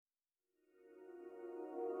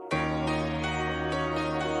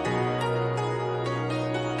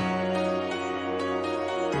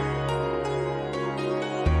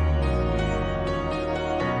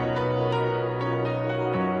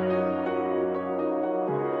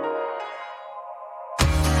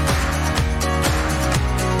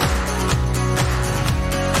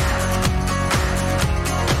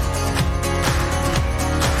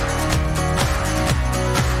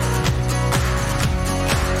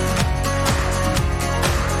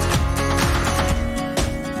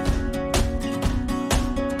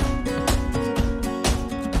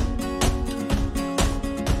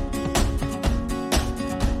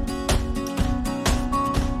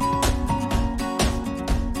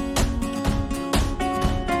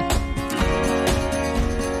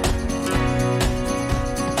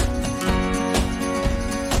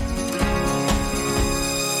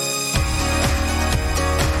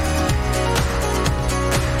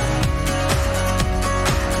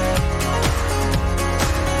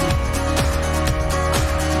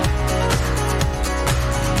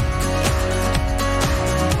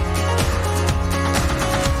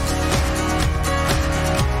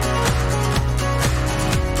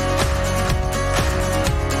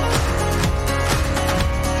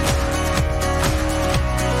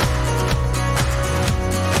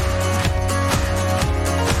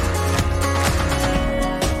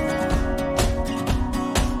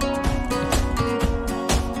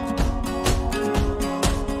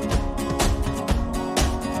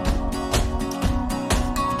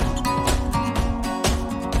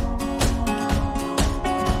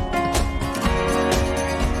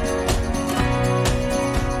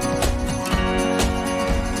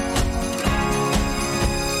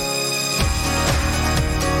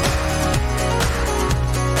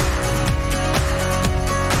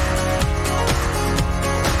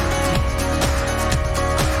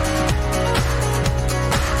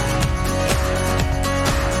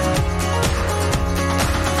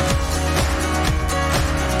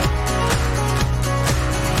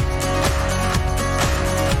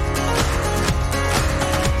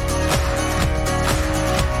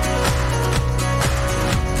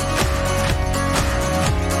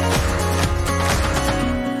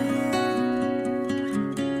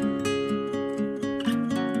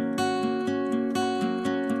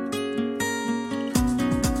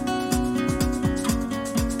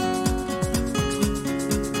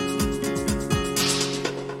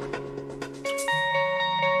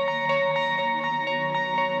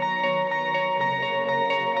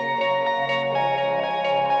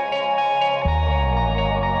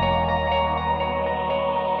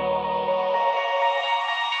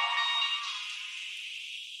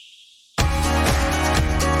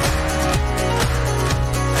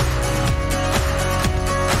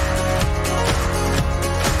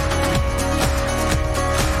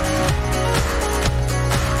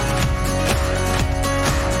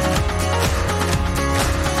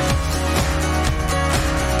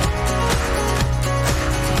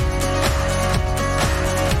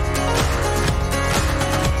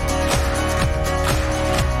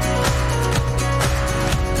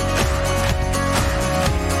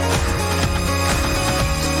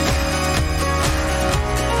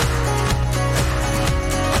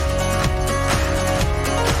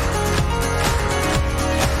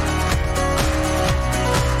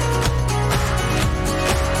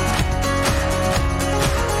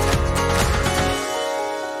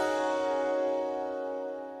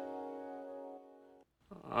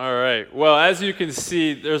as you can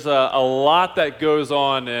see, there's a lot that goes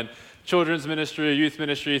on in children's ministry, youth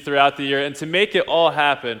ministry throughout the year, and to make it all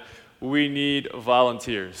happen, we need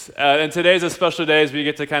volunteers. And today's a special day as we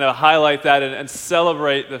get to kind of highlight that and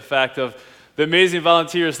celebrate the fact of the amazing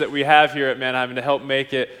volunteers that we have here at Manheim to help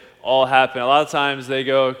make it all happen. A lot of times they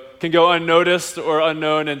can go unnoticed or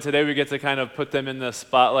unknown, and today we get to kind of put them in the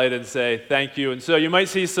spotlight and say thank you. And so you might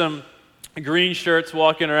see some green shirts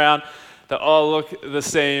walking around that all look the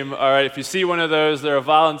same. All right, if you see one of those, they're a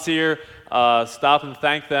volunteer, stop and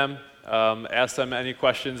thank them. Ask them any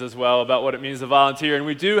questions as well about what it means to volunteer. And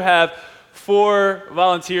we do have 4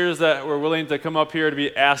 volunteers that were willing to come up here to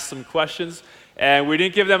be asked some questions. And we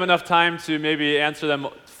didn't give them enough time to maybe answer them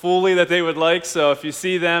fully that they would like. So if you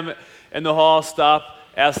see them in the hall, stop,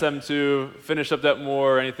 ask them to finish up that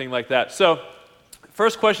more or anything like that. So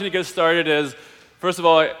first question to get started is, first of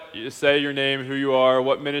all, you say your name, who you are,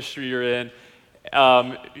 what ministry you're in.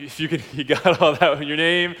 If you got all that, your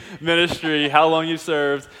name, ministry, how long you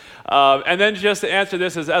served. And then just to answer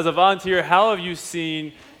this is, as a volunteer, how have you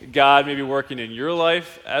seen God maybe working in your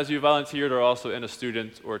life as you volunteered, or also in a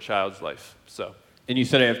student or child's life? So. And you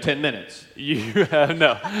said I have 10 minutes. You have,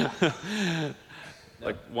 no.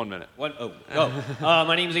 Like 1 minute.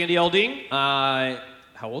 My name is Andy Elding. How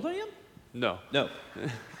old I am? No.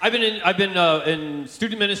 I've been in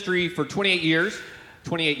student ministry for 28 years.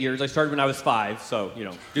 28 years. I started when I was 5, so,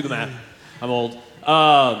 do the math. I'm old.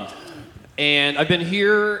 And I've been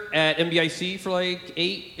here at MBIC for like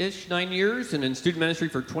 8-ish, 9 years, and in student ministry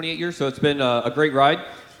for 28 years, so it's been a great ride.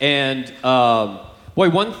 And,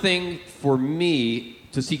 one thing for me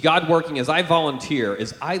to see God working as I volunteer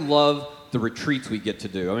is I love the retreats we get to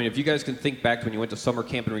do. I mean, if you guys can think back to when you went to summer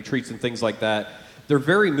camp and retreats and things like that, they're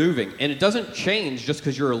very moving, and it doesn't change just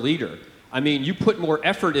because you're a leader. I mean, you put more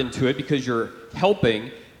effort into it because you're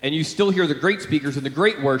helping, and you still hear the great speakers and the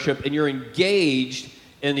great worship, and you're engaged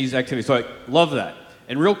in these activities. So I love that.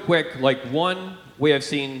 And real quick, one way I've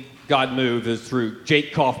seen God move is through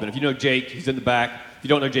Jake Kaufman. If you know Jake, he's in the back. If you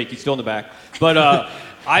don't know Jake, he's still in the back. But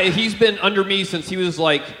he's been under me since he was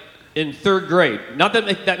in 3rd grade. Not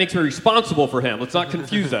that that makes me responsible for him. Let's not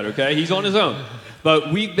confuse that, okay? He's on his own.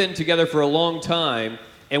 But we've been together for a long time,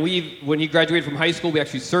 and when he graduated from high school, we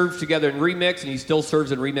actually served together in Remix, and he still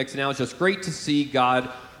serves in Remix now. It's just great to see God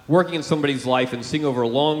working in somebody's life and seeing over a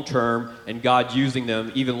long term, and God using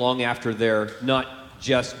them even long after they're not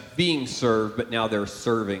just being served, but now they're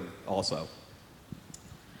serving also.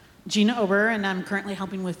 Gina Ober, and I'm currently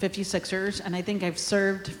helping with 56ers, and I think I've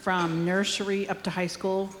served from nursery up to high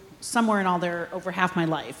school, somewhere in all there, over half my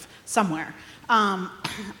life, somewhere. I'm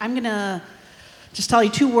going to just tell you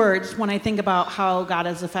 2 words when I think about how God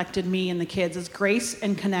has affected me and the kids, is grace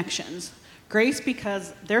and connections. Grace,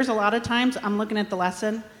 because there's a lot of times I'm looking at the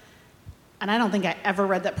lesson, and I don't think I ever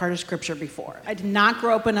read that part of Scripture before. I did not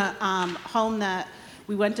grow up in a home that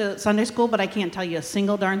we went to Sunday school, but I can't tell you a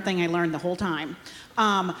single darn thing I learned the whole time.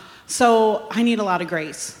 So I need a lot of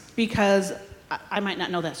grace, because I might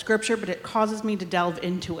not know that Scripture, but it causes me to delve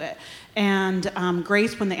into it. And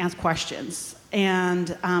grace when they ask questions. And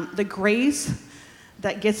the grace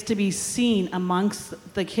that gets to be seen amongst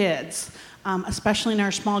the kids, especially in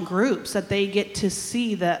our small groups, that they get to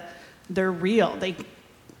see that they're real. They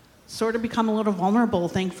sort of become a little vulnerable,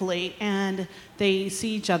 thankfully, and they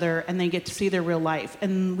see each other and they get to see their real life.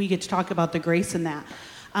 And we get to talk about the grace in that.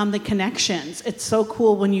 The connections. It's so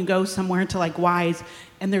cool when you go somewhere to Wise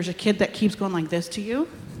and there's a kid that keeps going like this to you,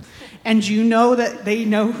 and you know that they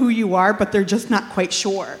know who you are, but they're just not quite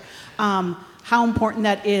sure. How important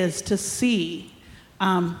that is to see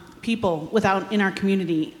people in our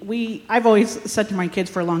community. I've always said to my kids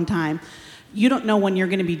for a long time, you don't know when you're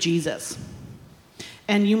going to be Jesus.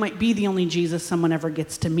 And you might be the only Jesus someone ever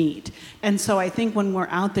gets to meet. And so I think when we're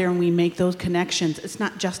out there and we make those connections, it's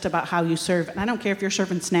not just about how you serve. And I don't care if you're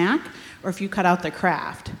serving snack or if you cut out the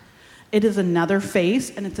craft. It is another face,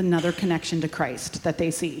 and it's another connection to Christ that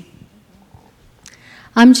they see.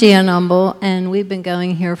 I'm Jan Umble, and we've been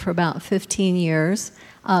going here for about 15 years.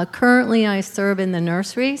 Currently, I serve in the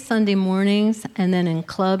nursery Sunday mornings and then in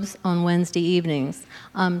clubs on Wednesday evenings.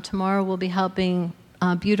 Tomorrow we'll be helping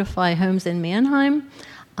beautify homes in Manheim.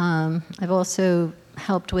 I've also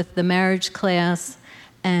helped with the marriage class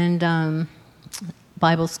and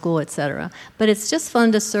Bible school, etc. But it's just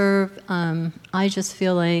fun to serve. I just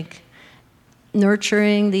feel like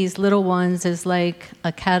nurturing these little ones is like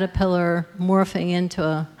a caterpillar morphing into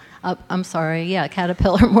a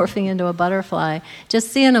caterpillar morphing into a butterfly.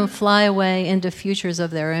 Just seeing them fly away into futures of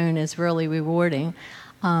their own is really rewarding.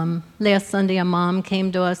 Last Sunday, a mom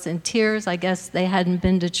came to us in tears. I guess they hadn't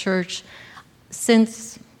been to church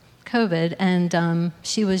since COVID, and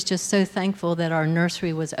she was just so thankful that our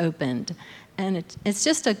nursery was opened. And it's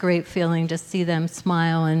just a great feeling to see them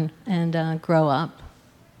smile and grow up.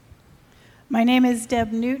 My name is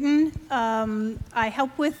Deb Newton. I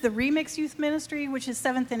help with the Remix Youth Ministry, which is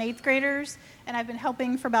 7th and 8th graders, and I've been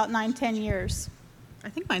helping for about 9-10 years. I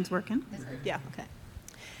think mine's working. Yeah. Okay.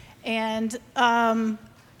 And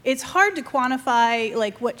it's hard to quantify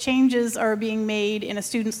like what changes are being made in a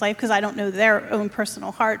student's life because I don't know their own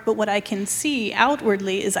personal heart, but what I can see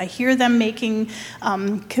outwardly is I hear them making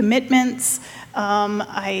commitments.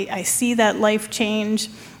 I see that life change.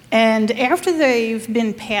 And after they've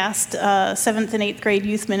been past 7th and 8th grade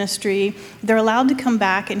youth ministry, they're allowed to come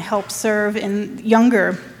back and help serve in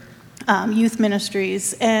younger youth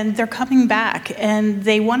ministries, and they're coming back and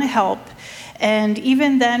they want to help. And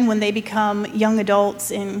even then, when they become young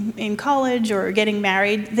adults in college or getting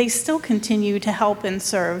married, they still continue to help and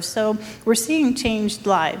serve. So we're seeing changed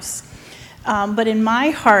lives. But in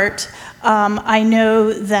my heart, I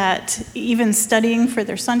know that even studying for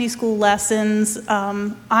their Sunday school lessons,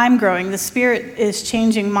 I'm growing. The Spirit is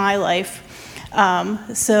changing my life.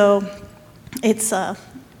 So it's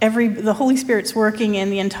the Holy Spirit's working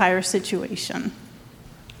in the entire situation.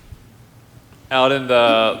 Out in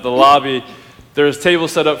the lobby, there's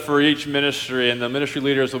tables set up for each ministry, and the ministry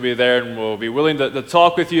leaders will be there and will be willing to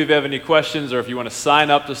talk with you if you have any questions or if you want to sign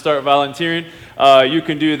up to start volunteering. You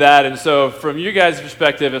can do that. And so from you guys'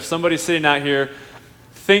 perspective, if somebody's sitting out here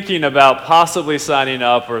thinking about possibly signing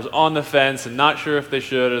up or is on the fence and not sure if they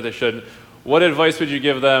should or they shouldn't, what advice would you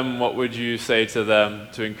give them? What would you say to them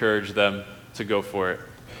to encourage them to go for it?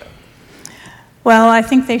 Well, I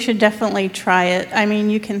think they should definitely try it. I mean,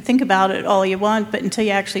 you can think about it all you want, but until you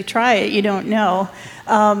actually try it, you don't know.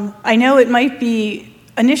 I know it might be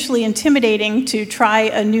initially intimidating to try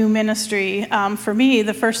a new ministry. For me,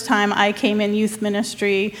 the first time I came in youth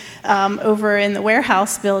ministry over in the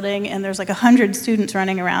warehouse building, and there's like 100 students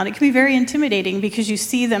running around, it can be very intimidating because you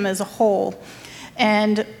see them as a whole.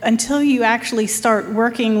 And until you actually start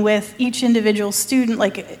working with each individual student,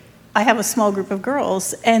 like I have a small group of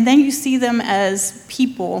girls, and then you see them as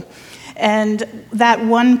people. And that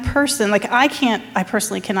one person, like I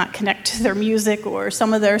personally cannot connect to their music or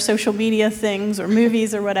some of their social media things or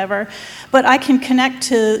movies or whatever, but I can connect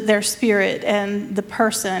to their spirit and the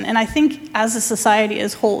person. And I think as a society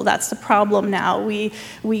as a whole, that's the problem now. We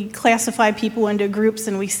classify people into groups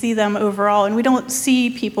and we see them overall, and we don't see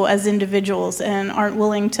people as individuals and aren't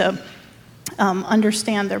willing to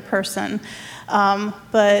understand their person.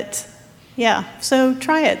 But yeah, so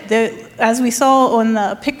try it. As we saw on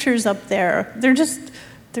the pictures up there, they're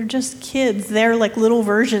just kids. They're like little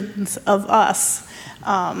versions of us.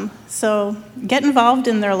 So get involved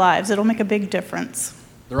in their lives. It'll make a big difference.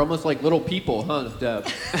 They're almost like little people, huh, Deb?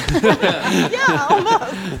 Yeah,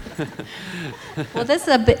 almost. Well,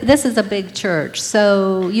 this is a big church,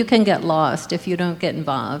 so you can get lost if you don't get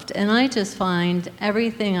involved. And I just find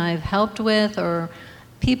everything I've helped with or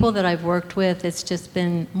people that I've worked with, it's just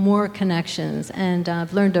been more connections, and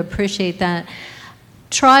I've learned to appreciate that.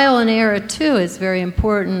 Trial and error, too, is very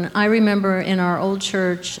important. I remember in our old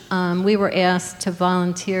church, we were asked to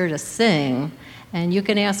volunteer to sing, and you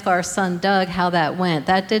can ask our son Doug how that went.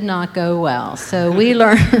 That did not go well. So we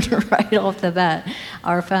learned right off the bat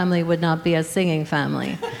our family would not be a singing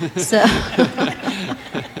family. So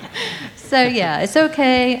yeah, it's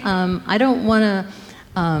okay. I don't want to...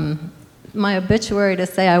 my obituary to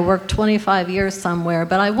say I worked 25 years somewhere,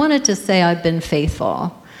 but I wanted to say I've been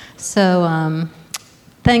faithful. So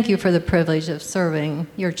thank you for the privilege of serving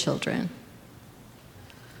your children.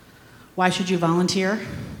 Why should you volunteer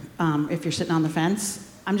if you're sitting on the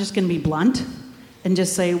fence? I'm just going to be blunt and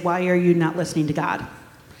just say, why are you not listening to God?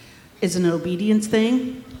 Is it an obedience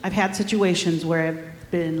thing? I've had situations where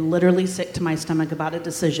I've been literally sick to my stomach about a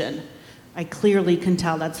decision. I clearly can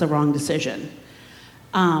tell that's the wrong decision.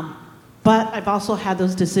 But I've also had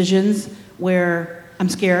those decisions where I'm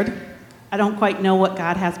scared. I don't quite know what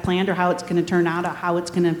God has planned or how it's going to turn out or how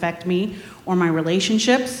it's going to affect me or my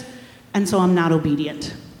relationships, and so I'm not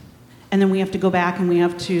obedient. And then we have to go back and we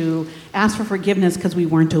have to ask for forgiveness because we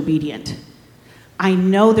weren't obedient. I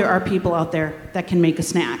know there are people out there that can make a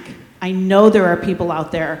snack. I know there are people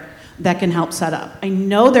out there that can help set up. I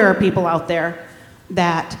know there are people out there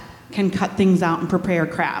that can cut things out and prepare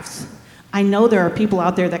crafts. I know there are people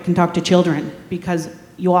out there that can talk to children because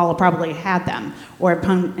you all probably had them or have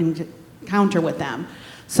come in encounter with them.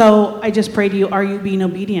 So I just pray to you, are you being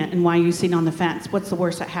obedient, and why are you sitting on the fence? What's the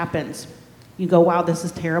worst that happens? You go, wow, this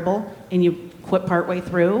is terrible, and you quit partway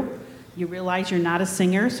through. You realize you're not a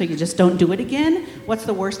singer, so you just don't do it again. What's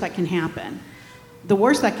the worst that can happen? The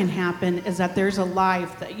worst that can happen is that there's a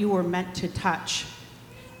life that you were meant to touch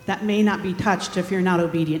that may not be touched if you're not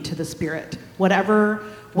obedient to the Spirit, whatever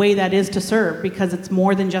way that is to serve, because it's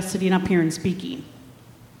more than just sitting up here and speaking.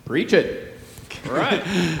 Preach it. All right.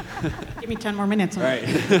 Give me 10 more minutes. All right.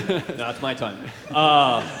 No, it's my time.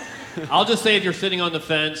 I'll just say, if you're sitting on the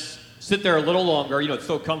fence, sit there a little longer. You know, it's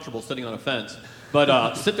so comfortable sitting on a fence.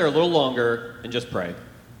 But sit there a little longer and just pray.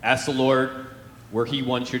 Ask the Lord where He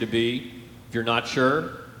wants you to be. If you're not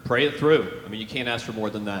sure, pray it through. I mean, you can't ask for more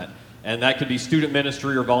than that. And that could be student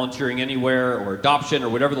ministry or volunteering anywhere or adoption or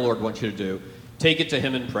whatever the Lord wants you to do. Take it to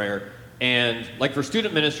Him in prayer. And like for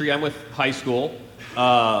student ministry, I'm with high school.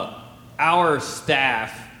 Our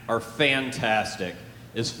staff are fantastic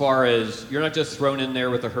as far as you're not just thrown in there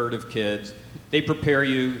with a herd of kids. They prepare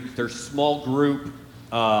you. There's small group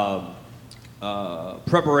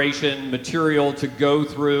preparation material to go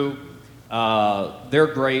through. They're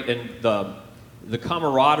great, and the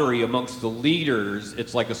camaraderie amongst the leaders,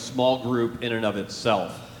 it's like a small group in and of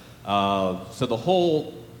itself. So the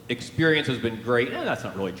whole experience has been great. That's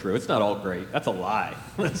not really true. It's not all great. That's a lie.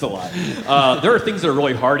 That's a lie. There are things that are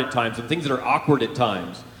really hard at times and things that are awkward at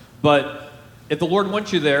times. But if the Lord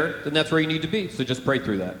wants you there, then that's where you need to be. So just pray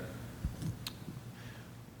through that.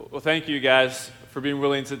 Well, thank you guys for being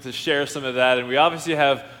willing to share some of that. And we obviously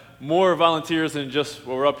have more volunteers than just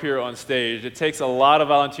what we're up here on stage. It takes a lot of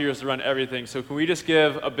volunteers to run everything. So can we just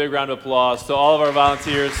give a big round of applause to all of our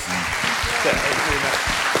volunteers?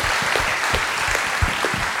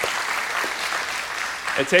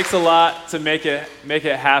 It takes a lot to make it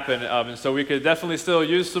happen, and so we could definitely still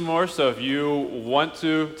use some more. So if you want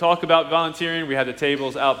to talk about volunteering, we have the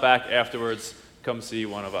tables out back afterwards. Come see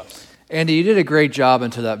one of us. Andy, you did a great job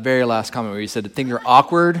until that very last comment where you said that things are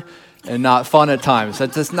awkward and not fun at times.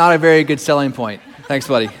 That's just not a very good selling point. Thanks,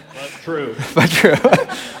 buddy. That's true. But true.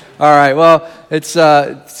 All right. Well,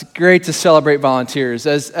 it's great to celebrate volunteers.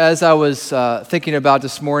 As I was thinking about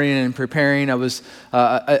this morning and preparing,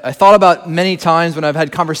 I thought about many times when I've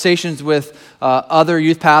had conversations with other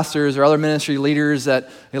youth pastors or other ministry leaders that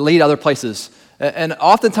lead other places. And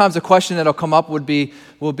oftentimes the question that'll come up will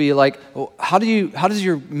be like, well, how does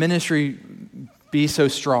your ministry be so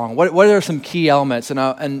strong? What are some key elements?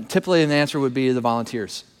 And typically the answer would be the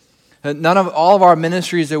volunteers. All of our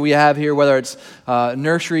ministries that we have here, whether it's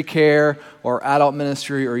nursery care or adult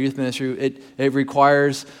ministry or youth ministry, it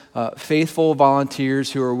requires faithful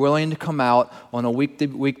volunteers who are willing to come out on a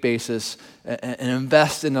week-to-week basis and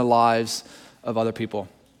invest in the lives of other people.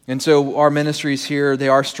 And so our ministries here, they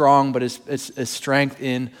are strong, but it's strength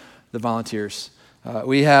in the volunteers.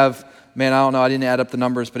 We have, I don't know, I didn't add up the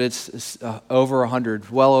numbers, but it's over 100,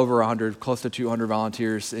 well over 100, close to 200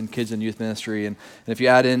 volunteers in kids and youth ministry. And if you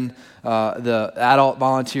add in the adult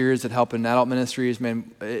volunteers that help in adult ministries,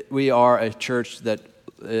 we are a church that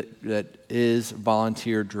is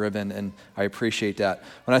volunteer driven, and I appreciate that.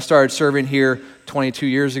 When I started serving here 22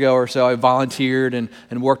 years ago or so, I volunteered and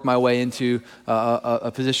worked my way into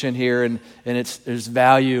a position here, and there's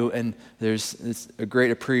value, and it's a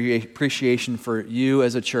great appreciation for you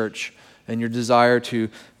as a church and your desire to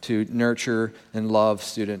nurture and love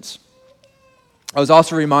students. I was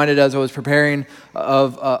also reminded as I was preparing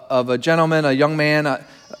of a gentleman, a young man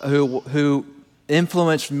who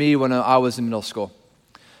influenced me when I was in middle school.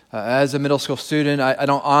 As a middle school student, I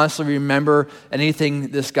don't honestly remember anything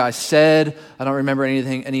this guy said. I don't remember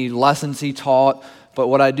any lessons he taught. But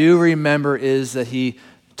what I do remember is that he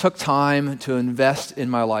took time to invest in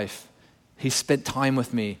my life. He spent time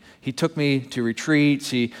with me. He took me to retreats.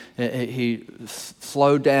 He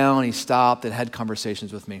slowed down. He stopped and had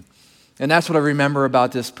conversations with me. And that's what I remember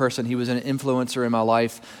about this person. He was an influencer in my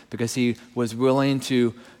life because he was willing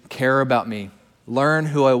to care about me, learn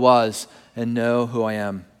who I was, and know who I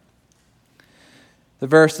am.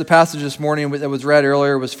 The passage this morning that was read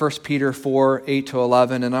earlier was 1 Peter 4, 8 to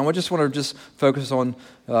 11. And I just want to focus on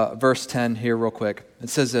verse 10 here real quick. It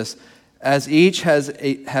says this: as each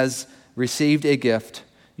has received a gift,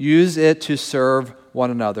 use it to serve one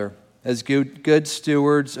another as good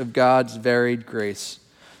stewards of God's varied grace.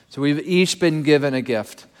 So we've each been given a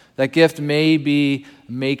gift. That gift may be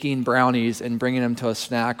making brownies and bringing them to a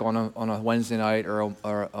snack on a Wednesday night or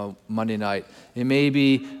a Monday night. It may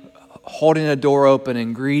be holding a door open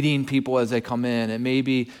and greeting people as they come in. It may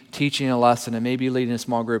be teaching a lesson. It may be leading a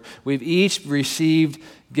small group. We've each received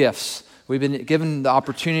gifts. We've been given the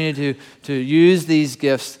opportunity to use these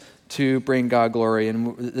gifts to bring God glory.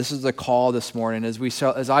 And this is the call this morning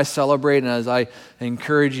as I celebrate and as I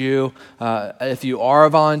encourage you. If you are a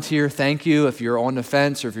volunteer, thank you. If you're on the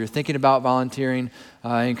fence or if you're thinking about volunteering,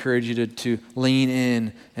 I encourage you to lean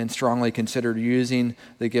in and strongly consider using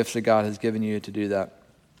the gifts that God has given you to do that.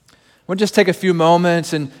 We'll just take a few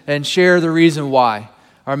moments and share the reason why.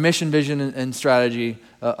 Our mission, vision, and strategy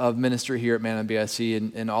of ministry here at Manna BIC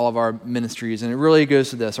and all of our ministries. And it really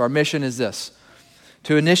goes to this. Our mission is this: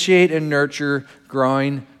 to initiate and nurture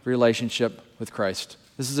growing relationship with Christ.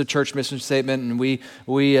 This is a church mission statement, and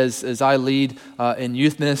we as I lead in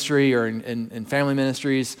youth ministry or in family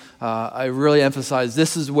ministries, I really emphasize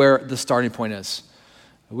this is where the starting point is.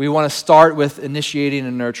 We want to start with initiating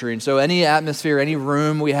and nurturing. So any atmosphere, any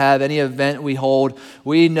room we have, any event we hold,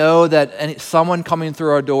 we know that someone coming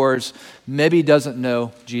through our doors maybe doesn't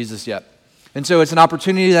know Jesus yet. And so it's an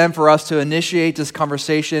opportunity then for us to initiate this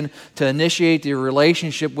conversation, to initiate the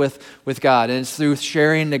relationship with God. And it's through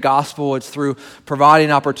sharing the gospel, it's through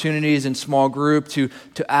providing opportunities in small group to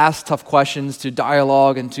ask tough questions, to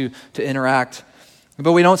dialogue, and to interact.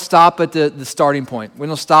 But we don't stop at the starting point. We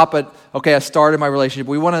don't stop at, okay, I started my relationship.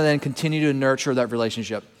 We want to then continue to nurture that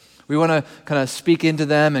relationship. We want to kind of speak into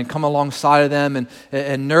them and come alongside of them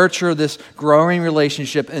and nurture this growing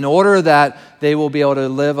relationship in order that they will be able to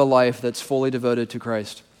live a life that's fully devoted to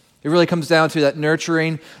Christ. It really comes down to that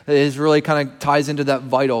nurturing is really kind of ties into that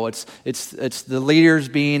vital. It's the leaders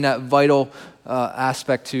being that vital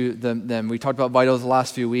aspect to them. We talked about vitals the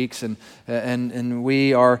last few weeks, and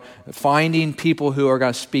we are finding people who are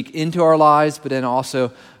going to speak into our lives, but then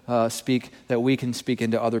also that we can speak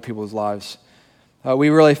into other people's lives.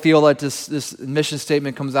 We really feel that this mission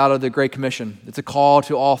statement comes out of the Great Commission. It's a call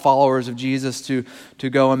to all followers of Jesus to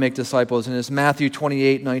go and make disciples. And it's Matthew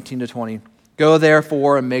 28:19-20. Go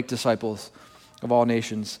therefore and make disciples of all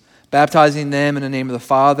nations, baptizing them in the name of the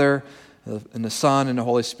Father and the Son and the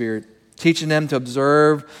Holy Spirit, teaching them to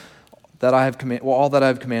observe that all that I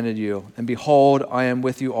have commanded you. And behold, I am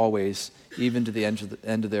with you always, even to the end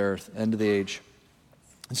of the earth, end of the age.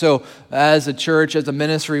 So as a church, as a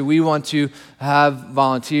ministry, we want to have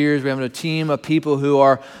volunteers. We have a team of people who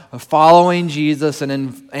are following Jesus and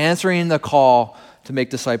in answering the call to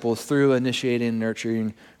make disciples through initiating,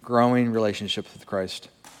 nurturing, growing relationships with Christ.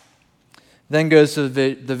 Then goes to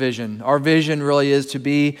the vision. Our vision really is to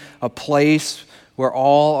be a place where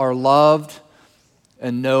all are loved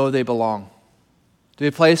and know they belong. To be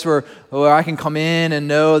a place where I can come in and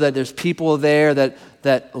know that there's people there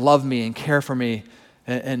that love me and care for me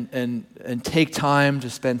and take time to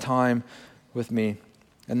spend time with me.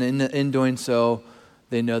 And in doing so,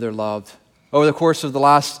 they know they're loved. Over the course of the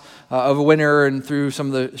last of a winter and through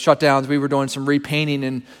some of the shutdowns, we were doing some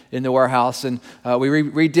repainting in the warehouse, and we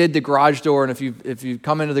redid the garage door. And if you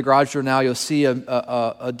come into the garage door now, you'll see a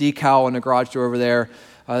decal on the garage door over there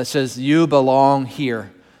that says "You belong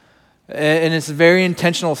here." And it's a very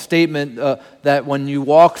intentional statement that when you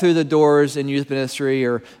walk through the doors in youth ministry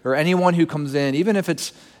or anyone who comes in, even if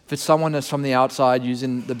it's someone that's from the outside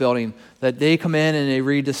using the building, that they come in and they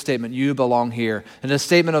read this statement, "You belong here." And a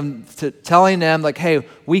statement of telling them, like, hey,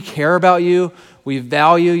 we care about you, we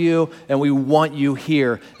value you, and we want you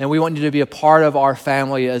here. And we want you to be a part of our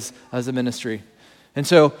family as a ministry. And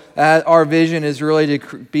so our vision is really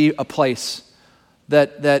to be a place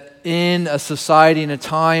that in a society, in a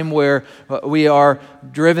time where we are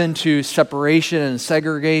driven to separation and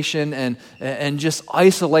segregation and just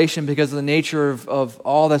isolation because of the nature of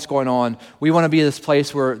all that's going on, we want to be this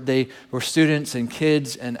place where students and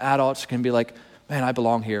kids and adults can be like, man, I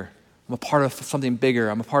belong here. I'm a part of something bigger.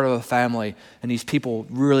 I'm a part of a family, and these people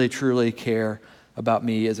really, truly care about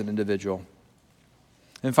me as an individual.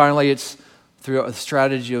 And finally, it's through a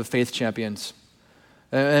strategy of faith champions.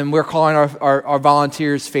 And we're calling our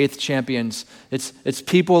volunteers faith champions. It's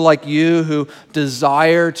people like you who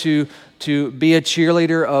desire to be a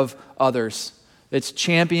cheerleader of others. It's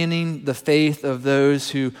championing the faith of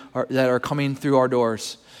those that are coming through our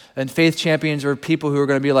doors. And faith champions are people who are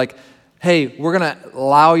going to be like, hey, we're going to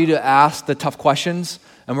allow you to ask the tough questions,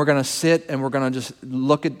 and we're going to sit and we're going to just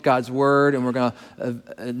look at God's word, and we're going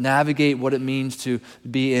to navigate what it means to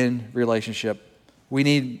be in relationship. We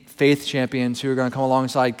need faith champions who are going to come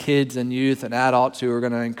alongside kids and youth and adults who are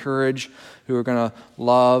going to encourage, who are going to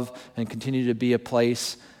love and continue to be a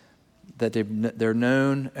place that they're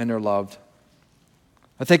known and they're loved.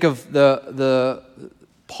 I think of the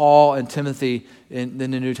Paul and Timothy in the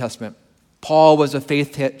New Testament. Paul was a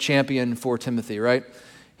faith champion for Timothy, right?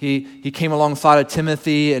 He came alongside of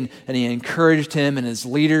Timothy and he encouraged him in his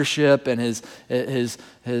leadership and his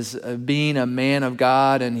being a man of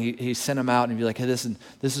God, and he sent him out and be like, hey, this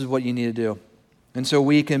is what you need to do. And so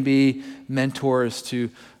we can be mentors to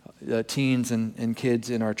teens and kids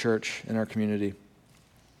in our church, in our community.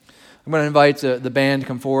 I'm going to invite the band to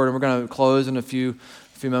come forward, and we're going to close in a few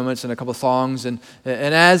moments and a couple of songs. And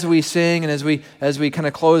as we sing and as we kind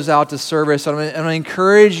of close out the service, I'm going to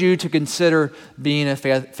encourage you to consider being a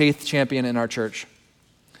faith champion in our church.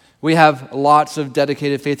 We have lots of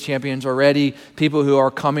dedicated faith champions already, people who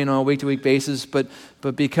are coming on a week-to-week basis, but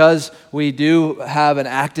because we do have an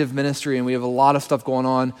active ministry and we have a lot of stuff going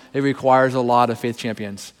on, it requires a lot of faith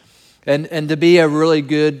champions. And to be a really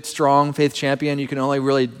good, strong faith champion, you can only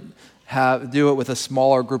really do it with a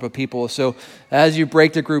smaller group of people. So as you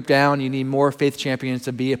break the group down, you need more faith champions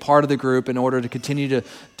to be a part of the group in order to continue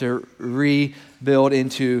to rebuild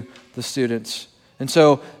into the students. And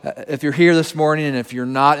so if you're here this morning and if you're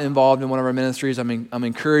not involved in one of our ministries, I'm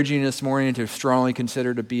encouraging you this morning to strongly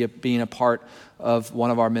consider being a part of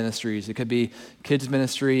one of our ministries. It could be kids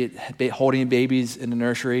ministry, holding babies in the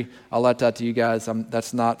nursery. I'll let that to you guys.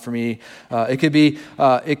 That's not for me. It could be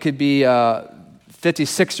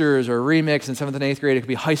 56ers or Remix in 7th and 8th grade. It could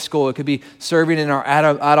be high school. It could be serving in our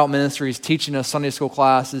adult ministries, teaching a Sunday school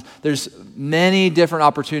classes. There's many different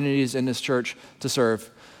opportunities in this church to serve.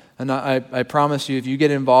 And I promise you, if you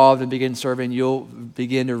get involved and begin serving, you'll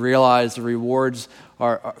begin to realize the rewards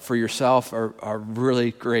for yourself are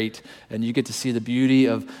really great. And you get to see the beauty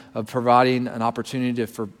of providing an opportunity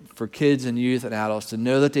for kids and youth and adults to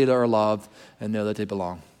know that they are loved and know that they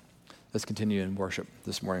belong. Let's continue in worship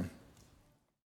this morning.